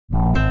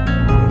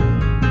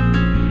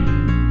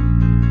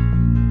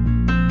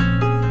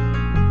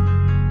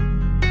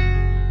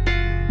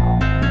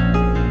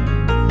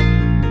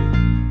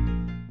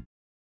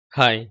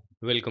Hi,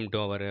 welcome to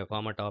our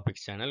Pharma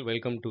Topics channel.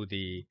 Welcome to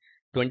the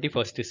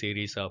 21st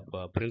series of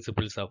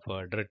Principles of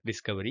Drug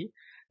Discovery.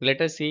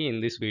 Let us see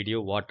in this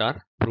video what are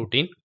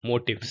protein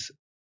motifs.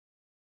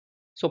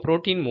 So,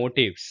 protein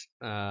motifs.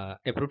 A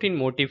protein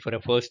motif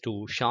refers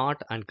to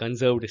short and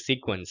conserved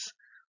sequence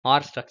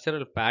or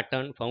structural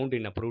pattern found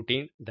in a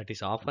protein that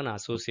is often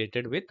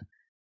associated with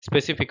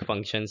specific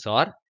functions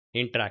or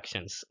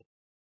interactions.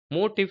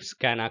 Motifs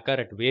can occur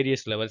at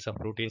various levels of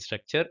protein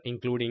structure,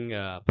 including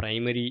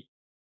primary,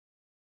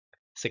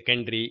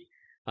 secondary,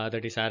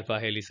 that is alpha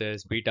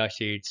helices, beta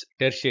sheets,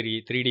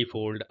 tertiary, 3D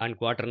fold, and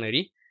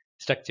quaternary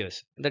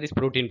structures, that is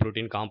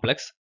protein-protein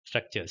complex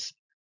structures.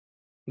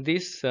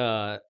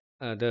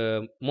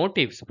 The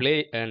motifs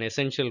play an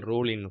essential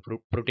role in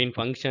protein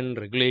function,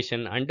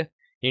 regulation, and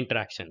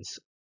interactions.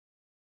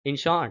 In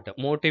short,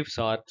 motifs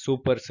are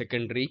super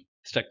secondary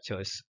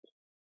structures.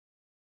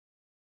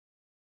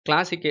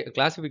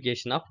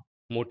 Classification of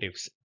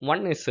motifs.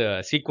 One is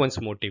sequence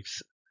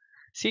motifs.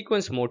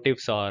 Sequence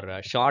motifs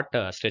are short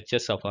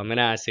stretches of amino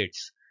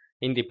acids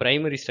in the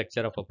primary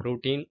structure of a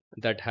protein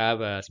that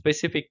have a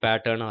specific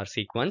pattern or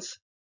sequence.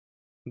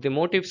 The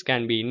motifs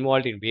can be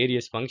involved in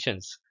various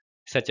functions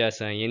such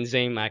as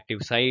enzyme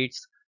active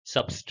sites,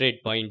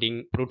 substrate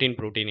binding,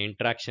 protein-protein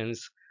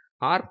interactions,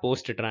 or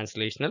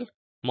post-translational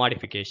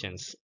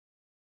modifications.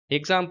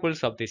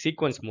 Examples of the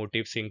sequence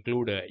motifs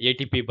include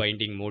ATP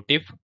binding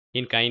motif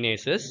in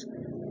kinases,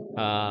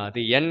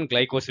 the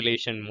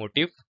N-glycosylation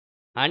motif,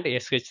 and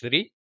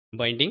Sh3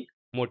 binding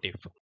motif.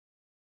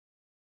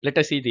 Let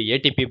us see the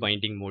ATP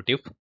binding motif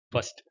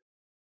first.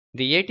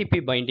 The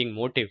ATP binding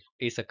motif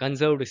is a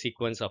conserved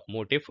sequence of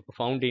motif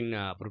found in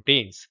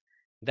proteins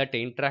that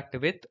interact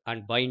with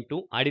and bind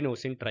to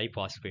adenosine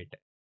triphosphate.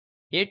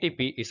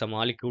 ATP is a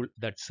molecule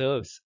that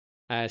serves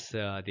as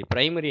the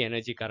primary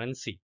energy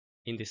currency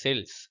in the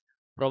cells,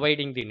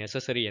 providing the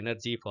necessary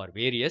energy for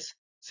various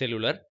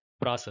cellular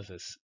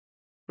processes.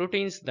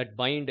 Proteins that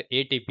bind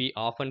ATP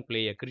often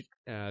play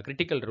a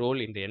critical role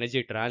in the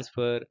energy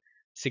transfer,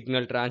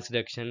 signal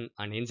transduction,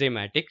 and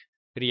enzymatic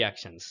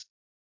reactions.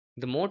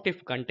 The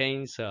motif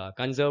contains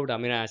conserved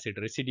amino acid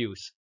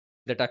residues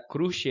that are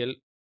crucial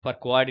for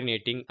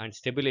coordinating and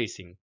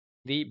stabilizing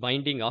the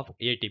binding of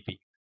ATP.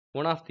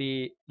 One of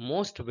the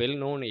most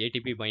well-known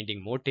ATP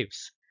binding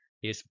motifs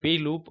is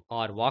P-loop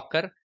or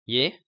Walker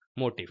A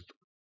motif.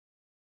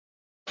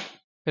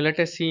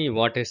 Let us see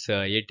what is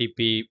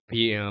ATP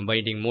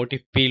binding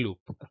motif P-loop.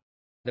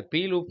 The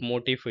P-loop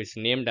motif is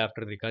named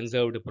after the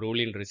conserved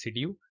proline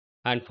residue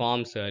and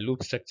forms a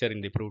loop structure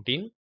in the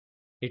protein.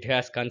 It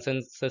has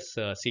consensus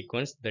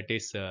sequence that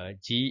is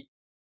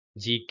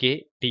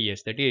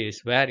JKTS, that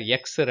is where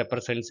X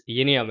represents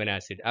any amino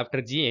acid.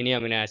 After G, any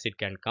amino acid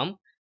can come,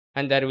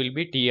 and there will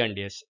be T and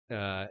S,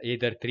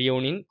 either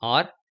threonine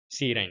or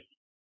serine.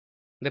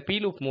 The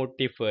P-loop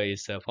motif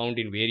is found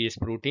in various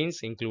proteins,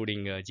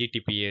 including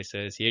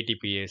GTPases,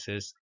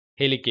 ATPases,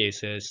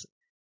 helicases.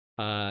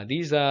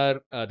 These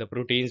are the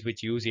proteins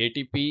which use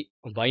ATP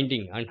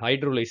binding and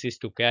hydrolysis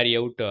to carry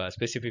out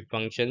specific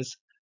functions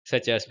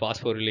such as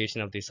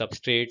phosphorylation of the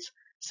substrates,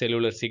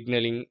 cellular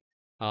signaling,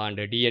 and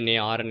DNA,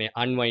 RNA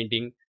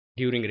unwinding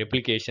during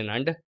replication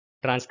and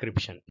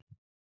transcription.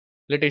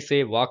 Let us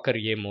say Walker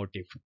A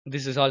motif.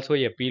 This is also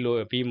a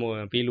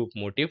P-loop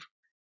motif,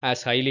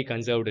 as highly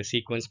conserved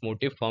sequence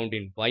motif found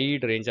in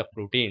wide range of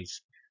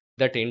proteins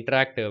that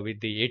interact with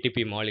the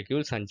ATP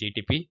molecules and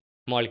GTP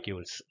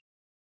molecules.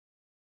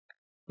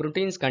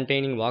 Proteins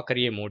containing Walker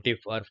A motif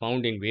are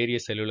found in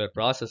various cellular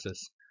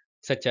processes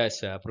such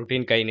as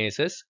protein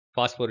kinases,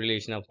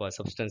 phosphorylation of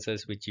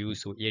substances which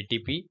use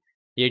ATP,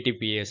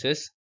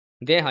 ATPases.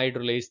 They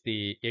hydrolyze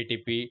the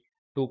ATP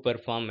to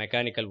perform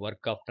mechanical work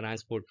of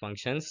transport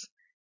functions,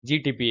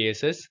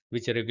 GTPases,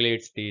 which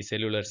regulates the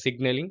cellular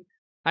signaling,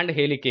 and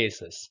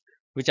helicases,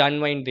 which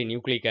unwind the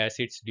nucleic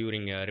acids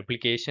during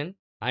replication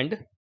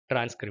and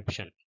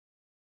transcription.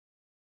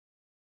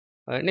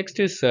 Next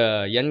is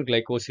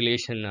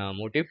N-glycosylation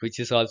motif, which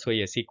is also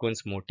a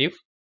sequence motif.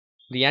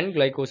 The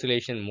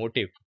N-glycosylation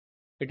motif,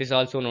 it is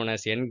also known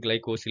as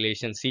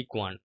N-glycosylation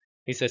sequence,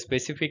 is a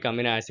specific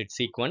amino acid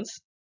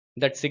sequence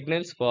that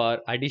signals for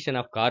addition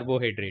of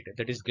carbohydrate,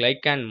 that is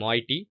glycan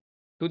moiety,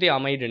 to the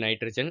amide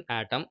nitrogen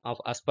atom of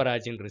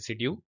asparagine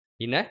residue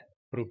in a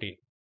protein.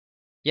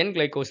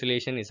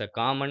 N-glycosylation is a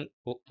common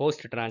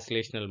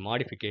post-translational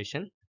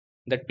modification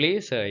that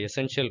plays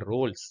essential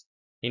roles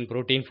in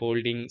protein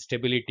folding,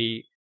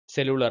 stability,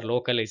 cellular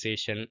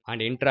localization,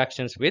 and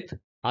interactions with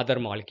other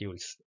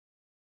molecules.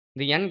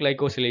 The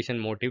N-glycosylation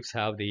motifs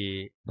have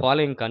the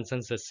following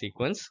consensus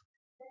sequence: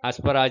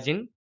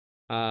 asparagine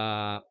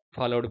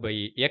followed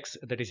by X,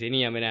 that is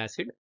any amino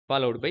acid,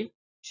 followed by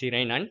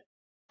serine and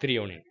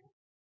threonine.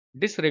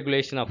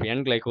 Dysregulation of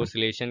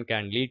N-glycosylation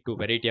can lead to a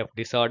variety of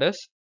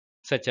disorders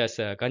such as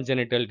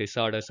congenital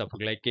disorders of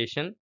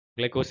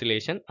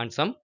glycosylation, and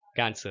some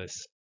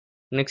cancers.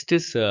 Next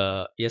is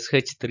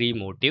Sh3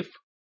 motif.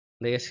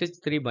 The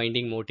Sh3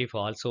 binding motif,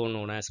 also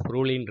known as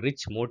proline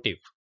rich motif.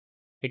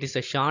 It is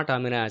a short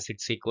amino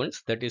acid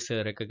sequence that is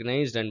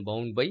recognized and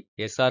bound by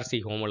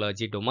SRC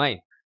homology domain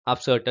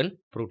of certain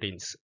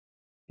proteins.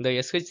 The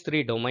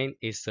Sh3 domain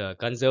is a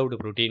conserved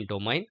protein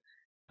domain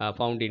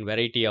found in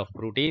variety of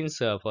proteins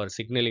for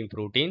signaling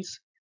proteins.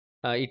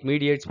 It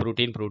mediates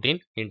protein-protein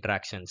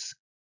interactions.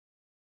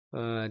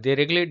 They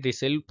regulate the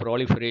cell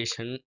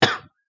proliferation,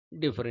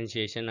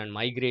 differentiation, and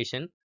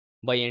migration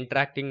by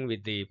interacting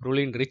with the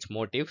proline-rich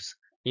motifs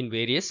in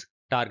various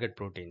target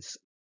proteins.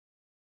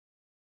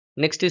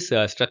 Next is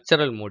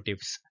structural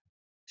motifs.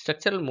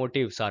 Structural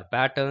motifs are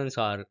patterns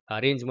or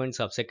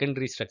arrangements of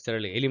secondary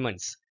structural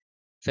elements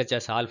such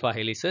as alpha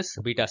helices,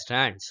 beta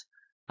strands,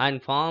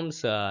 and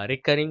forms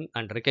recurring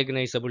and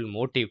recognizable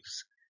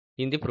motifs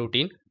in the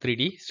protein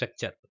 3D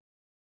structure.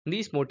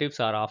 These motifs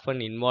are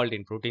often involved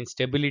in protein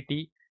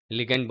stability,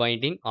 ligand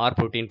binding, or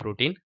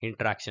protein-protein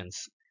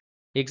interactions.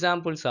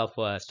 Examples of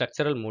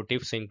structural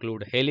motifs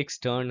include helix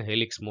turn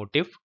helix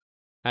motif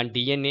and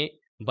DNA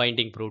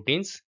binding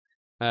proteins,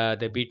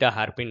 the beta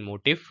hairpin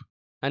motif,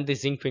 and the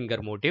zinc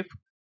finger motif,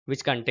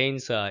 which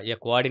contains a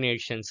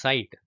coordination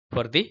site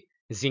for the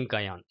zinc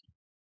ion.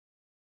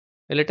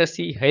 Let us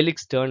see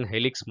helix turn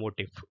helix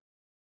motif.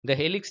 The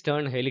helix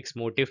turn helix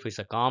motif is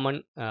a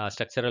common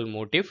structural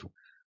motif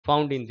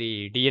found in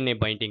the DNA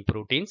binding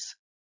proteins.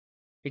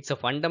 It's a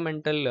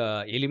fundamental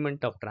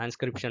element of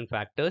transcription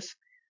factors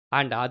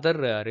and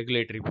other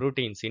regulatory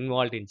proteins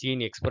involved in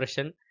gene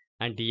expression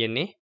and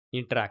DNA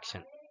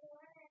interaction.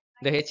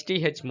 The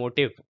HTH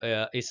motif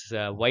is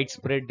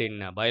widespread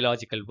in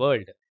biological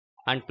world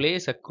and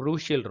plays a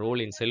crucial role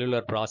in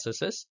cellular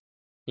processes,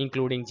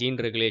 including gene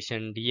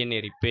regulation,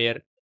 DNA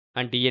repair,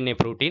 and DNA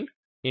protein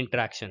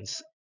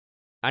interactions.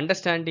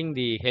 Understanding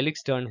the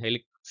helix turn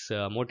helix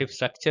motif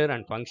structure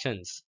and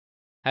functions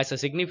has a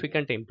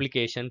significant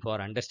implication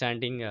for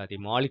understanding the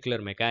molecular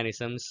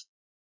mechanisms,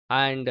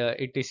 and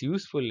it is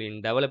useful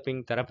in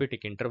developing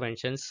therapeutic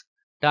interventions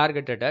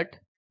targeted at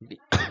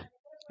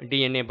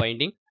DNA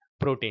binding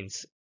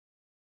proteins.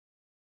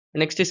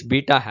 Next is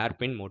beta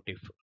hairpin motif.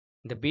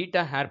 The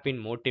beta hairpin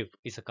motif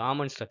is a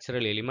common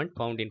structural element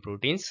found in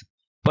proteins,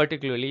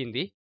 particularly in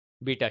the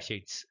beta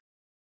sheets.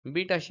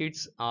 Beta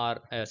sheets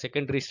are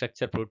secondary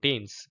structure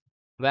proteins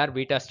where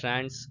beta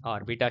strands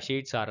or beta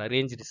sheets are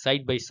arranged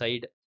side by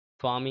side,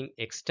 forming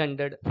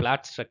extended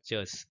flat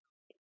structures.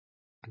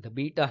 The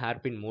beta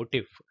hairpin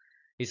motif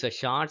is a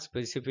short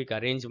specific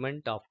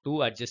arrangement of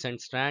two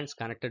adjacent strands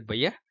connected by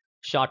a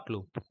short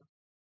loop.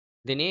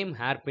 The name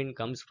hairpin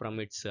comes from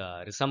its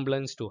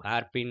resemblance to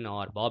hairpin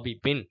or bobby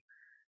pin,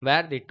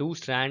 where the two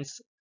strands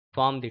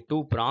form the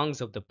two prongs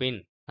of the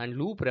pin and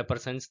loop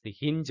represents the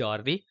hinge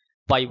or the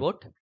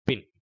pivot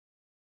pin.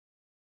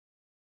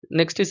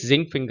 Next is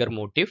zinc finger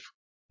motif.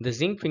 The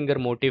zinc finger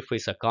motif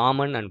is a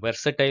common and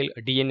versatile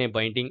DNA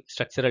binding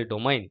structural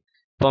domain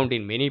found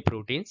in many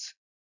proteins.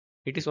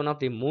 It is one of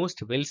the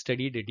most well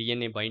studied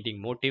DNA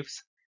binding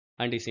motifs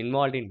and is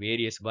involved in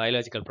various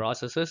biological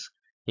processes,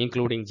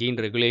 including gene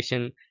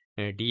regulation,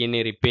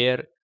 DNA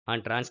repair,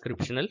 and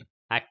transcriptional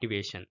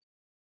activation.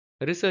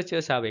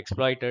 Researchers have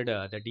exploited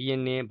the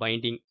DNA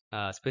binding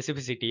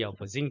specificity of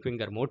zinc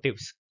finger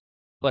motifs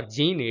for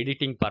gene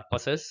editing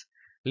purposes,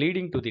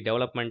 leading to the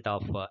development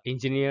of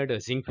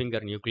engineered zinc finger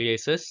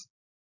nucleases,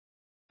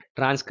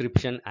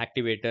 transcription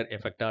activator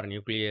effector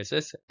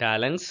nucleases,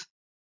 TALENs,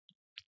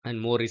 and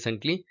more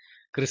recently,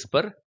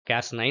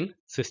 CRISPR-Cas9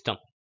 system.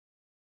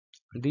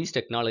 These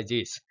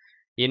technologies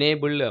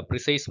enable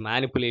precise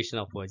manipulation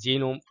of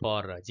genome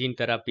for gene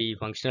therapy,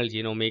 functional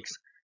genomics,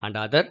 and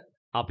other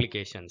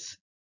applications.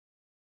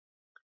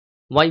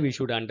 Why we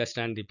should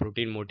understand the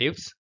protein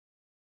motifs?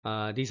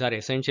 These are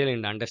essential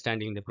in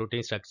understanding the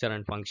protein structure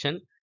and function.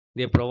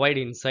 They provide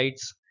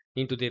insights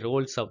into the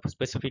roles of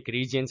specific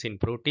regions in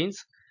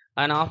proteins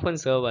and often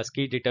serve as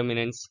key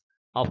determinants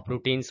of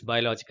proteins'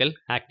 biological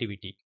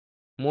activity.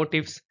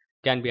 Motifs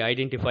can be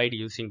identified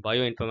using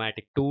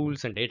bioinformatic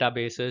tools and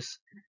databases,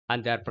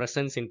 and their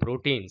presence in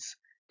proteins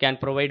can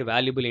provide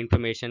valuable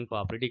information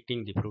for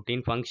predicting the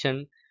protein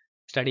function,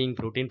 studying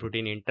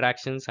protein-protein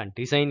interactions, and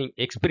designing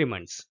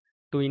experiments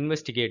to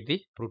investigate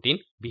the protein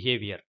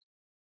behavior.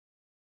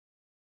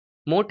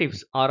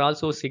 Motifs are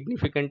also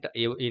significant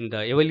in the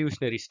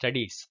evolutionary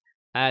studies,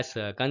 as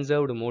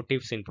conserved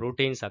motifs in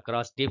proteins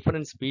across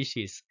different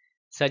species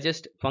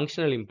suggest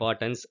functional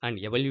importance and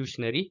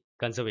evolutionary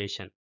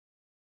conservation.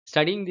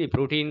 Studying the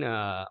protein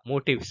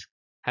motifs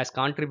has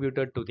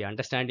contributed to the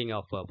understanding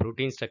of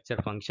protein structure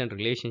function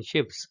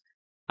relationships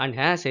and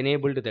has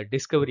enabled the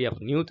discovery of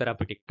new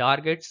therapeutic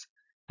targets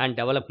and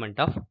development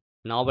of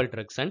novel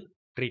drugs and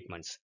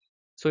treatments.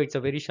 So, it's a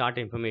very short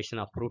information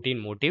of protein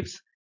motifs.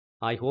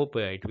 I hope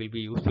it will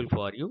be useful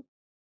for you.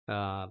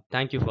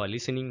 Thank you for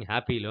listening.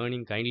 Happy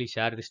learning. Kindly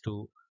share this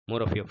to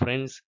more of your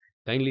friends.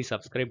 Kindly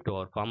subscribe to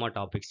our Pharma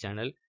Topics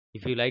channel.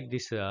 If you like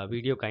this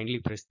video, kindly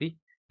press the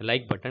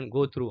like button.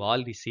 Go through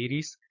all the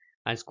series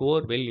and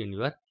score well in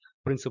your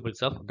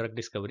Principles of Drug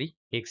Discovery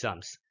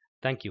exams.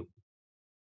 Thank you.